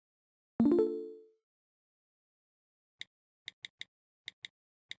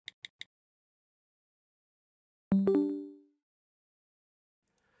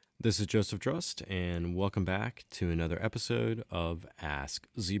This is Joseph Drust, and welcome back to another episode of Ask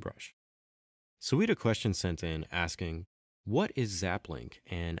ZBrush. So we had a question sent in asking, what is ZAppLink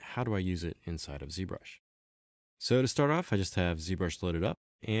and how do I use it inside of ZBrush? So to start off, I just have ZBrush loaded up,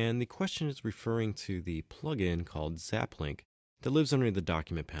 and the question is referring to the plugin called ZAppLink that lives under the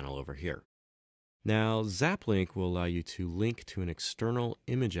document panel over here. Now, ZAppLink will allow you to link to an external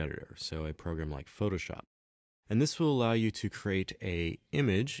image editor, so a program like Photoshop. And this will allow you to create an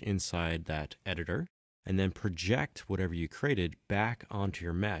image inside that editor and then project whatever you created back onto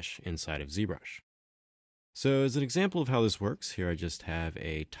your mesh inside of ZBrush. So as an example of how this works, here I just have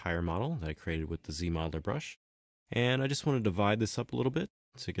a tire model that I created with the ZModeler brush. And I just want to divide this up a little bit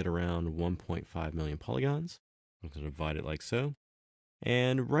to get around 1.5 million polygons. I'm going to divide it like so.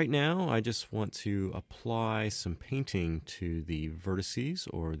 And right now, I just want to apply some painting to the vertices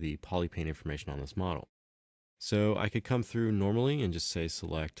or the polypaint information on this model. So I could come through normally and just say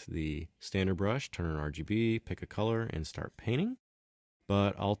select the standard brush, turn on RGB, pick a color, and start painting.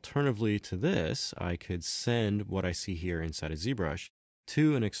 But alternatively to this, I could send what I see here inside of ZBrush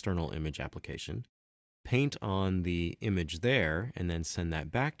to an external image application, paint on the image there, and then send that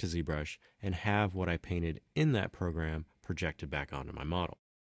back to ZBrush and have what I painted in that program projected back onto my model.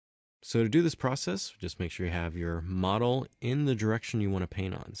 So to do this process, just make sure you have your model in the direction you want to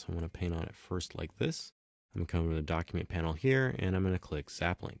paint on. So I want to paint on it first like this. I'm going to come to the document panel here, and I'm going to click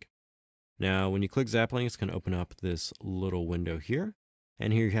ZAppLink. Now, when you click ZAppLink, it's going to open up this little window here.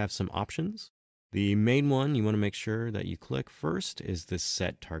 And here you have some options. The main one you want to make sure that you click first is this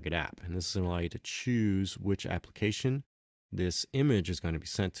Set Target App. And this is going to allow you to choose which application this image is going to be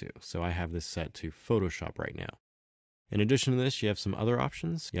sent to. So I have this set to Photoshop right now. In addition to this, you have some other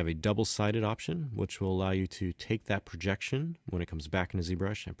options. You have a double-sided option, which will allow you to take that projection when it comes back into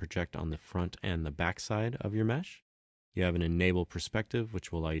ZBrush and project on the front and the back side of your mesh. You have an enable perspective,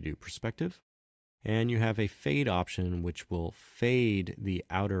 which will allow you to do perspective. And you have a fade option, which will fade the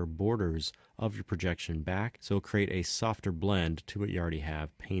outer borders of your projection back, so it'll create a softer blend to what you already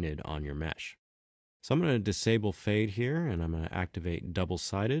have painted on your mesh. So I'm going to disable fade here, and I'm going to activate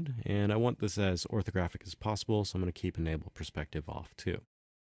double-sided, and I want this as orthographic as possible, so I'm going to keep enable perspective off too.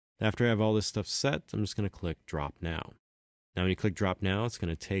 After I have all this stuff set, I'm just going to click drop now. Now when you click drop now, it's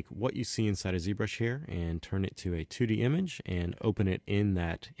going to take what you see inside of ZBrush here and turn it to a 2D image and open it in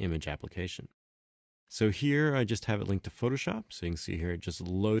that image application. So here I just have it linked to Photoshop, so you can see here it just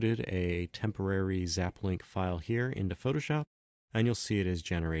loaded a temporary ZAppLink file here into Photoshop, and you'll see it has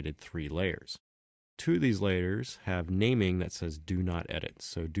generated 3 layers. 2 of these layers have naming that says do not edit.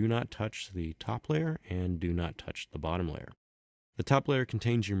 So do not touch the top layer and do not touch the bottom layer. The top layer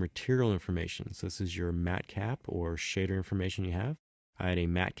contains your material information. So this is your matte cap or shader information you have. I had a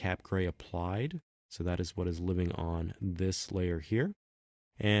matte cap gray applied. So that is what is living on this layer here.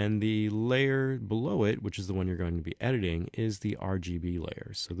 And the layer below it, which is the one you're going to be editing, is the RGB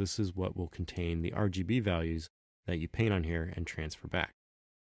layer. So this is what will contain the RGB values that you paint on here and transfer back.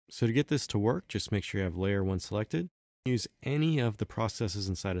 So to get this to work, just make sure you have layer 1 selected. Use any of the processes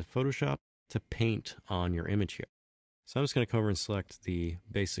inside of Photoshop to paint on your image here. So I'm just going to come over and select the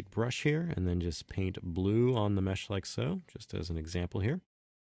basic brush here and then just paint blue on the mesh like so, just as an example here.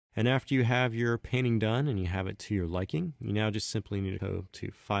 And after you have your painting done and you have it to your liking, you now just simply need to go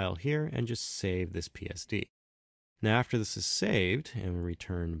to File here and just save this PSD. Now after this is saved and we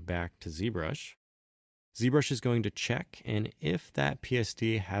return back to ZBrush, ZBrush is going to check, and if that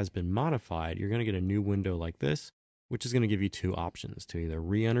PSD has been modified, you're going to get a new window like this, which is going to give you 2 options to either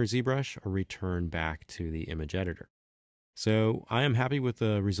re-enter ZBrush or return back to the image editor. So I am happy with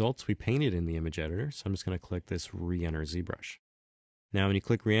the results we painted in the image editor, so I'm just going to click this re-enter ZBrush. Now when you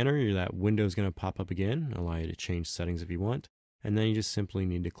click re-enter, that window is going to pop up again, allow you to change settings if you want, and then you just simply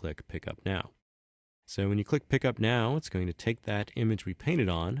need to click pick up now. So when you click pick up now, it's going to take that image we painted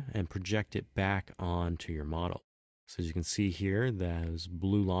on and project it back onto your model. So as you can see here, those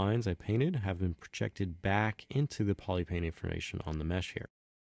blue lines I painted have been projected back into the polypaint information on the mesh here.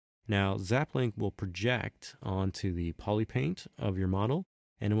 Now ZAppLink will project onto the polypaint of your model,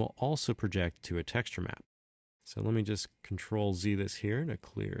 and it will also project to a texture map. So let me just Control Z this here to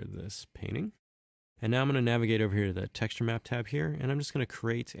clear this painting. And now I'm going to navigate over here to the texture map tab here, and I'm just going to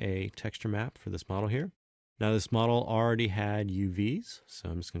create a texture map for this model here. Now this model already had UVs, so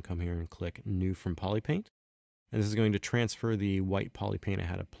I'm just going to come here and click New from Polypaint. And this is going to transfer the white polypaint I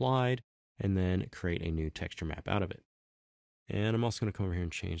had applied, and then create a new texture map out of it. And I'm also going to come over here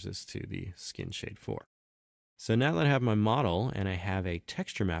and change this to the Skin Shade 4. So now that I have my model and I have a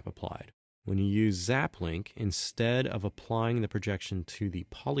texture map applied, when you use ZAppLink, instead of applying the projection to the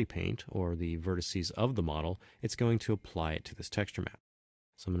polypaint or the vertices of the model, it's going to apply it to this texture map.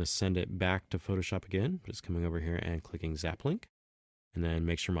 So I'm going to send it back to Photoshop again, just coming over here and clicking ZAppLink, and then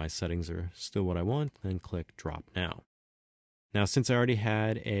make sure my settings are still what I want, then click Drop Now. Now, since I already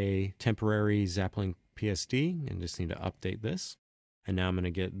had a temporary ZAppLink PSD, I just need to update this. And now I'm going to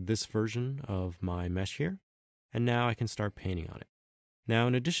get this version of my mesh here, and now I can start painting on it. Now,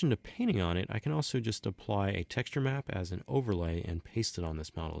 in addition to painting on it, I can also just apply a texture map as an overlay and paste it on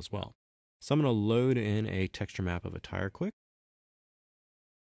this model as well. So I'm going to load in a texture map of a tire quick.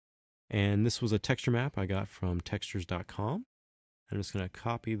 And this was a texture map I got from textures.com. I'm just going to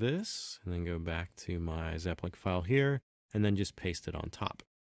copy this and then go back to my ZAppLink file here and then just paste it on top.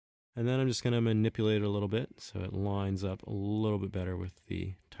 And then I'm just going to manipulate it a little bit so it lines up a little bit better with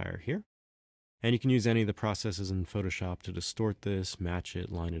the tire here. And you can use any of the processes in Photoshop to distort this, match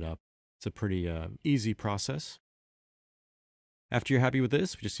it, line it up. It's a pretty easy process. After you're happy with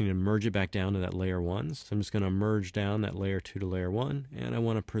this, we just need to merge it back down to that layer 1. So I'm just going to merge down that layer 2 to layer 1, and I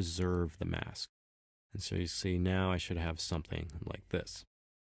want to preserve the mask. And so you see now I should have something like this.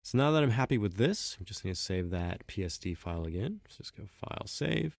 So now that I'm happy with this, we just need to save that PSD file again. So just go File,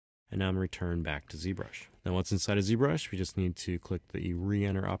 Save, and now I'm going to return back to ZBrush. Now once inside of ZBrush, we just need to click the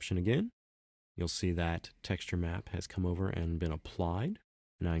Re-enter option again. You'll see that texture map has come over and been applied.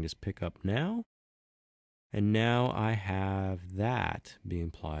 Now I can just pick up Now. And now I have that being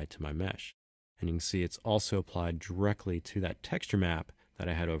applied to my mesh. And you can see it's also applied directly to that texture map that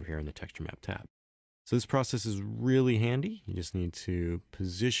I had over here in the texture map tab. So this process is really handy. You just need to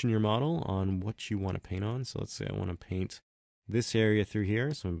position your model on what you want to paint on. So let's say I want to paint this area through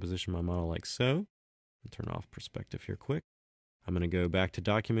here. So I'm going to position my model like so. And turn off perspective here quick. I'm going to go back to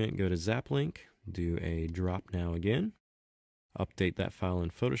Document, go to ZAppLink, do a Drop Now again. Update that file in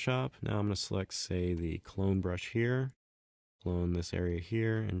Photoshop. Now I'm going to select, say, the clone brush here, clone this area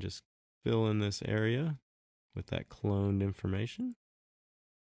here, and just fill in this area with that cloned information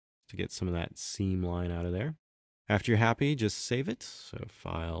to get some of that seam line out of there. After you're happy, just save it. So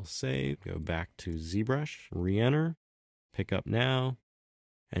File, Save, go back to ZBrush, re-enter, pick up Now,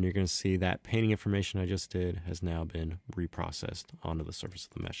 and you're going to see that painting information I just did has now been reprocessed onto the surface of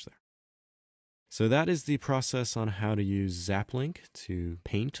the mesh there. So that is the process on how to use ZAppLink to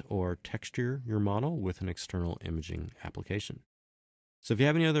paint or texture your model with an external imaging application. So if you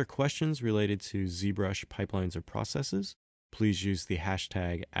have any other questions related to ZBrush pipelines or processes, please use the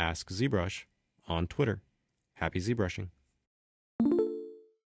hashtag AskZBrush on Twitter. Happy ZBrushing.